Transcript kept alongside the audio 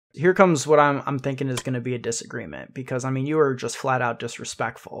Here comes what I'm thinking is going to be a disagreement, because, I mean, you were just flat out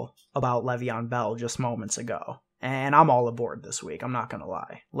disrespectful about Le'Veon Bell just moments ago. And I'm all aboard this week, I'm not going to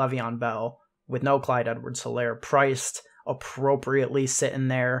lie. Le'Veon Bell, with no Clyde Edwards-Helaire, priced appropriately, sitting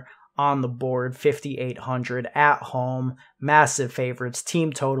there on the board, 5,800 at home, massive favorites,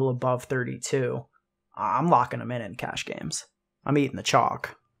 team total above 32. I'm locking them in cash games. I'm eating the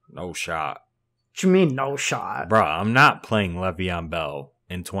chalk. No shot. What you mean, no shot? Bruh, I'm not playing Le'Veon Bell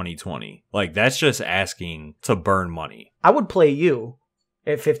in 2020. Like, that's just asking to burn money. I would play you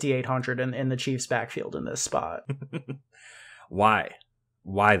at 5,800 in the Chiefs backfield in this spot. Why?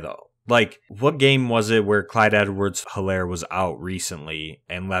 Why though? Like, what game was it where Clyde Edwards-Helaire was out recently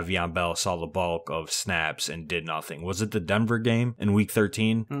and Le'Veon Bell saw the bulk of snaps and did nothing? Was it the Denver game in week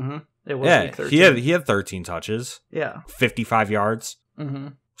 13? Mm-hmm. It was week 13. He had 13 touches. Yeah. 55 yards. Mm-hmm.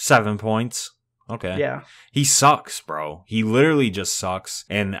 7 points. Okay. Yeah. He sucks, bro. He literally just sucks.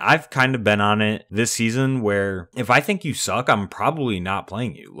 And I've kind of been on it this season where if I think you suck, I'm probably not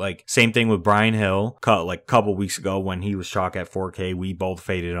playing you. Like, same thing with Brian Hill, like a couple weeks ago when he was chalk at 4K, we both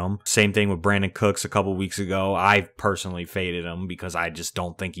faded him. Same thing with Brandon Cooks a couple weeks ago. I personally faded him because I just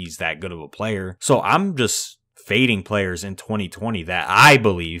don't think he's that good of a player. So I'm just fading players in 2020 that I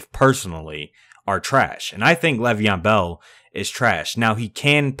believe personally are trash. And I think Le'Veon Bell is trash. Now, he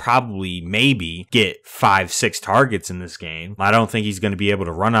can probably maybe get 5-6 targets in this game. I don't think he's going to be able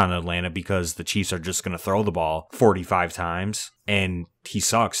to run on Atlanta because the Chiefs are just going to throw the ball 45 times, and he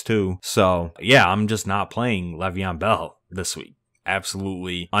sucks too. So, yeah, I'm just not playing Le'Veon Bell this week.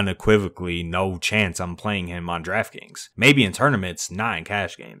 Absolutely, unequivocally, no chance I'm playing him on DraftKings. Maybe in tournaments, not in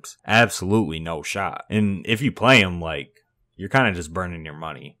cash games. Absolutely no shot. And if you play him, like, you're kind of just burning your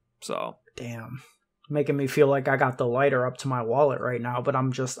money. So, damn. Making me feel like I got the lighter up to my wallet right now, but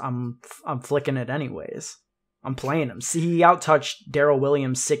I'm flicking it anyways. I'm playing him. See, he outtouched Darrell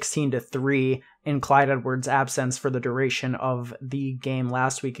Williams 16-3 in Clyde Edwards' absence for the duration of the game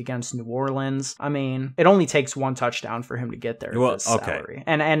last week against New Orleans. I mean, it only takes one touchdown for him to get there. Well, salary.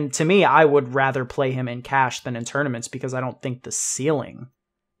 And to me, I would rather play him in cash than in tournaments because I don't think the ceiling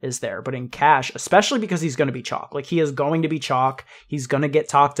is there. But in cash, especially because he's going to be chalk. Like, he is going to be chalk. He's going to get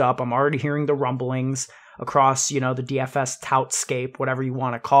talked up. I'm already hearing the rumblings across, the DFS toutscape, whatever you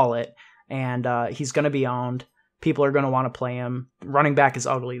want to call it. And he's going to be owned. People are going to want to play him. Running back is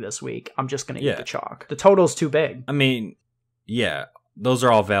ugly this week. I'm just going to eat the chalk. The total's too big. I mean, yeah, those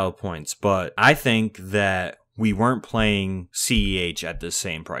are all valid points. But I think that we weren't playing CEH at the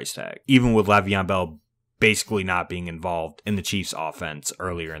same price tag. Even with Le'Veon Bell basically not being involved in the Chiefs offense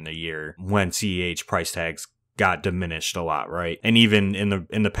earlier in the year when CEH price tags got diminished a lot, right? And even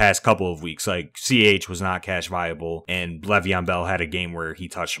in the past couple of weeks, like, CEH was not cash viable, and Le'Veon Bell had a game where he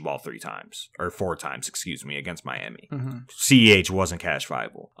touched the ball 4 times, against Miami. Mm-hmm. CEH wasn't cash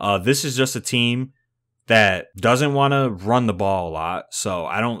viable. This is just a team that doesn't want to run the ball a lot, so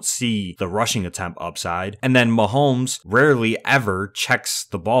I don't see the rushing attempt upside. And then Mahomes rarely ever checks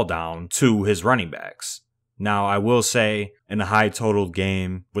the ball down to his running backs. Now, I will say, in a high total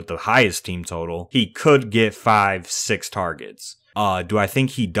game with the highest team total, he could get 5-6 targets. Do I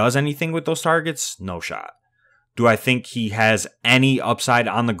think he does anything with those targets? No shot. Do I think he has any upside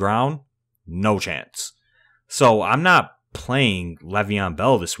on the ground? No chance. So I'm not playing Le'Veon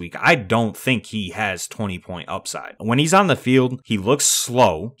Bell this week. I don't think he has 20-point upside. When he's on the field, he looks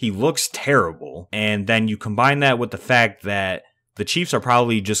slow. He looks terrible. And then you combine that with the fact that the Chiefs are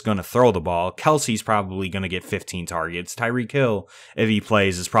probably just going to throw the ball. Kelsey's probably going to get 15 targets. Tyreek Hill, if he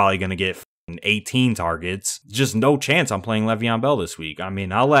plays, is probably going to get 18 targets. Just no chance I'm playing Le'Veon Bell this week. I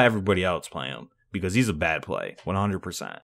mean, I'll let everybody else play him because he's a bad play, 100%.